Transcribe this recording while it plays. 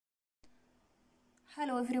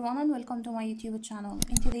Hello everyone and welcome to my YouTube channel.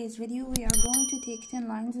 In today's video we are going to take 10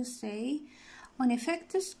 lines essay on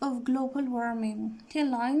effects of global warming. 10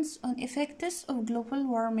 lines on effects of global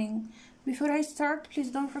warming. Before I start, please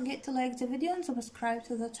don't forget to like the video and subscribe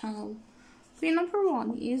to the channel. Point number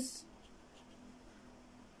 1 is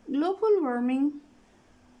global warming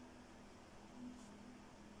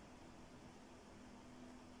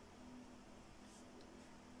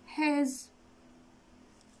has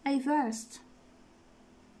a vast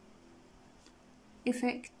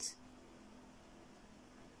effect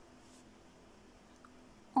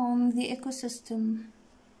on the ecosystem.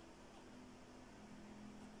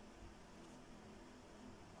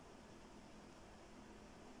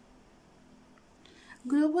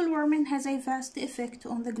 Global warming has a vast effect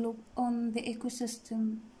on the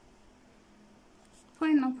ecosystem.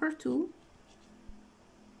 Point number 2,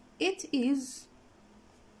 it is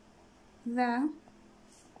the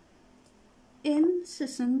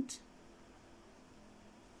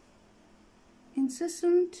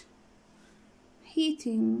incessant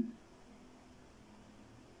heating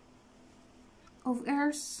of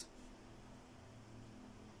Earth's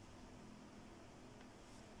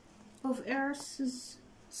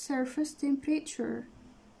surface temperature.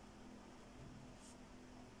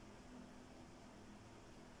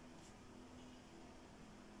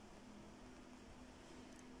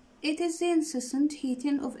 It is the incessant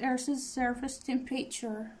heating of Earth's surface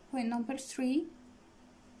temperature. Point number 3,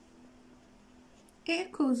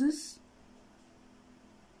 it causes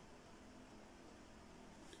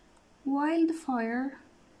wildfire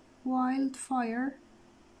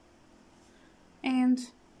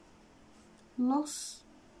and loss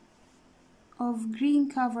of green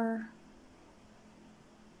cover.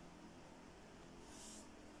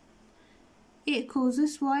 It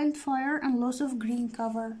causes wildfire and loss of green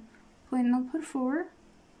cover. Point number 4,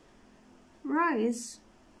 rise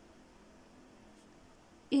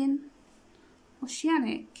in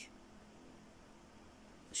oceanic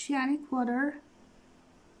water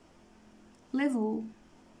level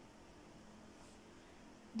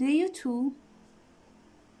due to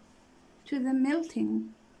the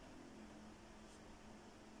melting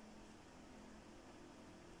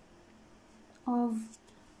of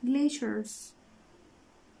glaciers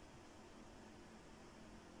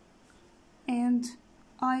and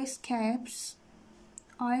ice caps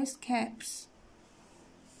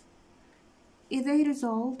is a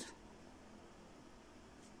result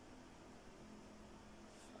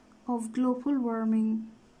of global warming.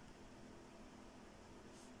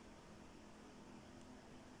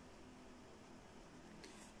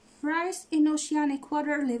 Rise in oceanic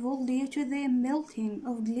water level due to the melting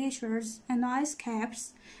of glaciers and ice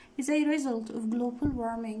caps is a result of global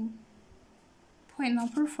warming. Point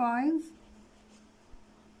number 5,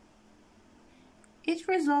 it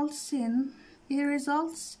results in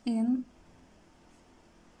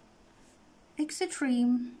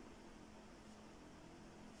extreme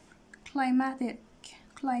climatic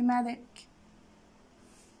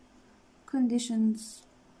conditions.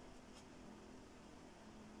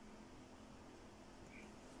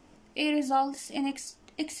 It results in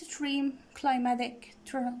extreme climatic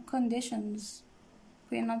conditions.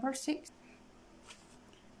 Point number 6,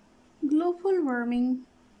 global warming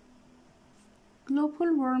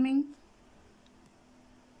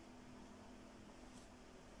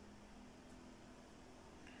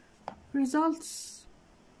results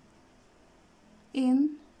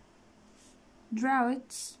in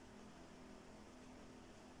droughts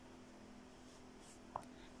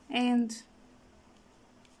and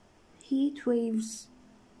heat waves.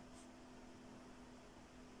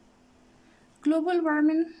 Global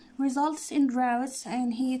warming results in droughts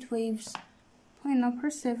and heat waves. Point number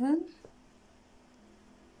 7,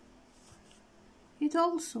 it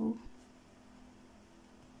also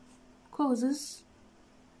causes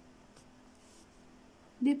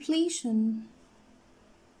depletion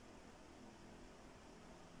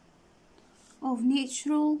of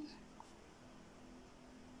natural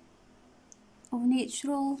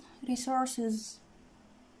resources.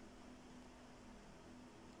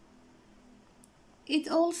 It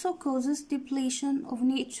also causes depletion of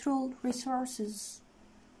natural resources.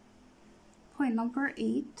 Point number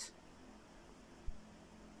 8,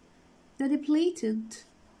 the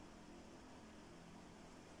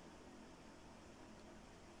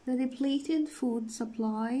depleted food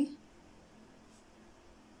supply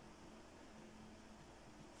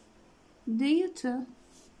due to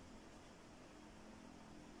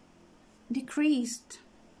decreased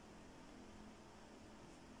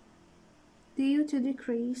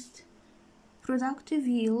productive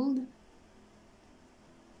yield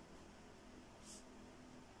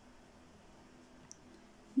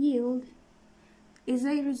yield is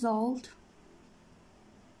a result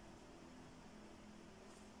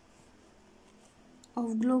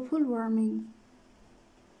of global warming.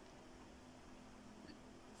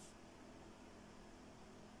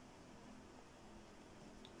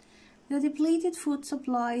 The depleted food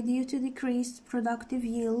supply due to decreased productive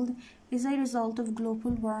yield is a result of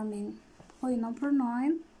global warming. Point number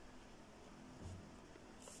 9.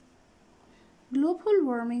 Global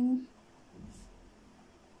warming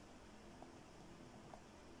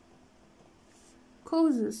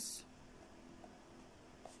causes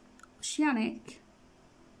oceanic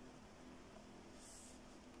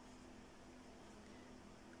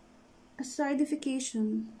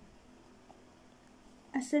acidification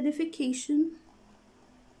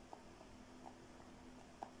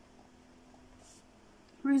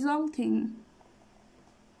resulting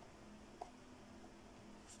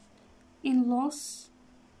in loss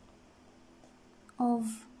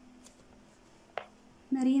of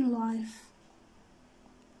marine life.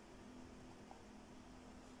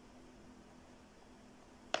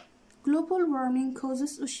 Global warming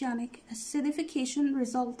causes oceanic acidification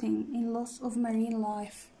resulting in loss of marine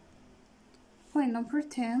life. Point number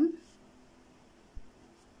 10.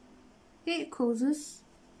 It causes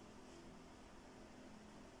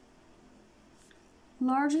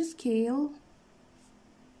large-scale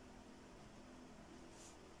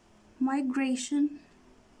migration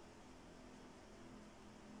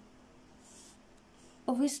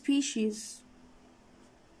of a species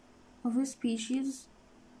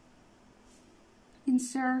in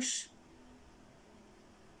search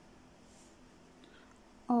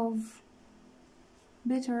of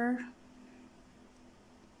better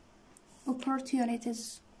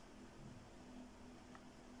opportunities.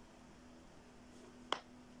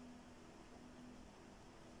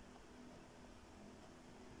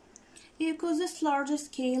 It causes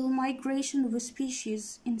large-scale migration of a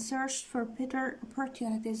species in search for better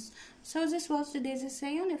opportunities. So this was today's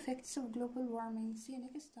essay on effects of global warming. See you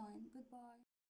next time. Goodbye.